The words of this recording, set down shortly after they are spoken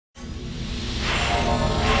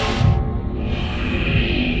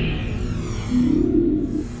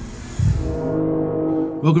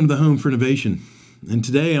Welcome to the Home for Innovation. And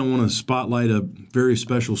today I want to spotlight a very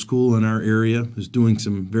special school in our area that's doing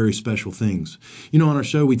some very special things. You know, on our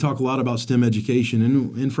show we talk a lot about STEM education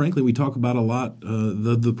and frankly we talk about a lot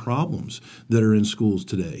the problems that are in schools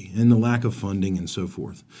today and the lack of funding and so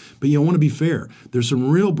forth. But you want to be fair. There's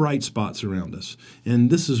some real bright spots around us,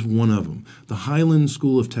 and this is one of them, the Highland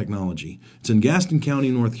School of Technology. It's in Gaston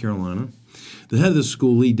County, North Carolina. The head of the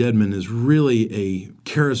school, Lee Dedman, is really a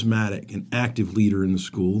charismatic and active leader in the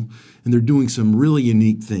school, and they're doing some really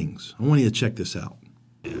unique things. I want you to check this out.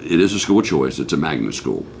 It is a school of choice. It's a magnet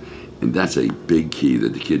school, and that's a big key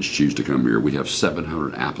that the kids choose to come here. We have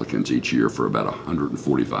 700 applicants each year for about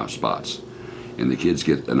 145 spots, and the kids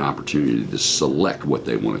get an opportunity to select what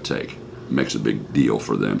they want to take. It makes a big deal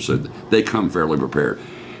for them, so they come fairly prepared.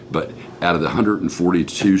 But out of the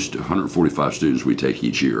 145 students we take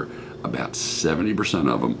each year, about 70%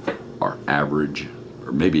 of them are average,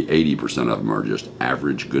 or maybe 80% of them are just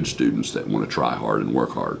average good students that want to try hard and work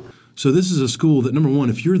hard. So this is a school that, number one,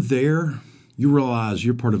 if you're there, you realize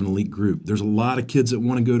you're part of an elite group. There's a lot of kids that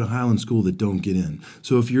want to go to Highland School that don't get in.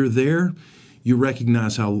 So if you're there, you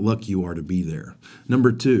recognize how lucky you are to be there.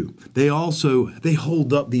 Number two, they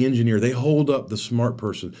hold up the engineer. They hold up the smart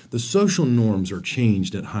person. The social norms are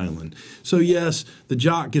changed at Highland. So yes, the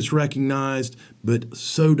jock gets recognized, but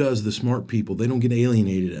so does the smart people. They don't get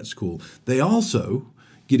alienated at school. They also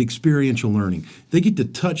get experiential learning. They get to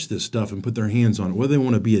touch this stuff and put their hands on it, whether they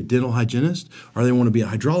want to be a dental hygienist or they want to be a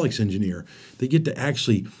hydraulics engineer. They get to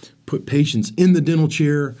actually put patients in the dental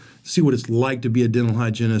chair, see what it's like to be a dental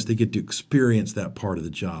hygienist. They get to experience that part of the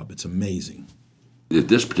job. It's amazing. At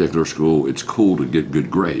this particular school, it's cool to get good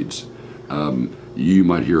grades. You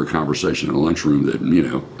might hear a conversation in a lunchroom that, you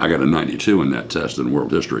know, I got a 92 in that test in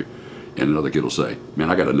world history, and another kid will say, man,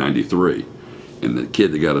 I got a 93. And the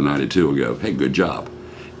kid that got a 92 will go, hey, good job.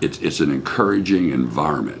 It's an encouraging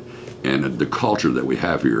environment, and the culture that we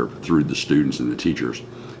have here through the students and the teachers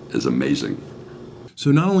is amazing. So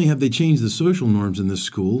not only have they changed the social norms in this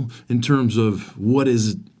school in terms of what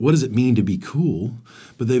does it mean to be cool,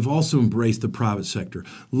 but they've also embraced the private sector.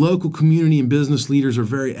 Local community and business leaders are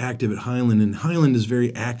very active at Highland, and Highland is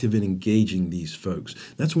very active in engaging these folks.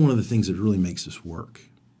 That's one of the things that really makes this work.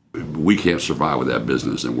 We can't survive without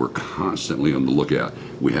business, and we're constantly on the lookout.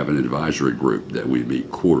 We have an advisory group that we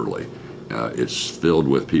meet quarterly. It's filled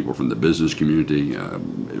with people from the business community,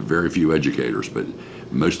 very few educators, but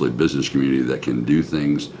mostly business community that can do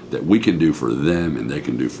things that we can do for them and they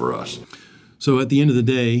can do for us. So at the end of the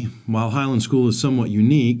day, while Highland School is somewhat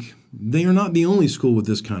unique, they are not the only school with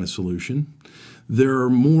this kind of solution. There are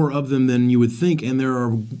more of them than you would think, and there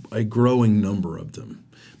are a growing number of them.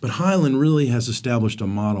 But Highland really has established a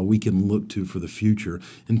model we can look to for the future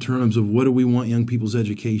in terms of what do we want young people's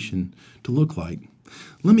education to look like.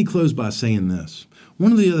 Let me close by saying this.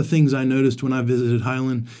 One of the other things I noticed when I visited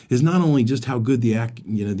Highland is not only just how good the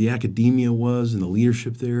academia was and the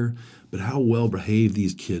leadership there, but how well behaved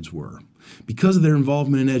these kids were. Because of their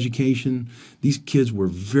involvement in education, these kids were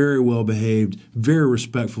very well behaved, very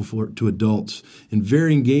respectful to adults, and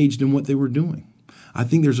very engaged in what they were doing. I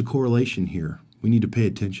think there's a correlation here. We need to pay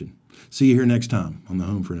attention. See you here next time on the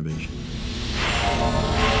Home for Innovation.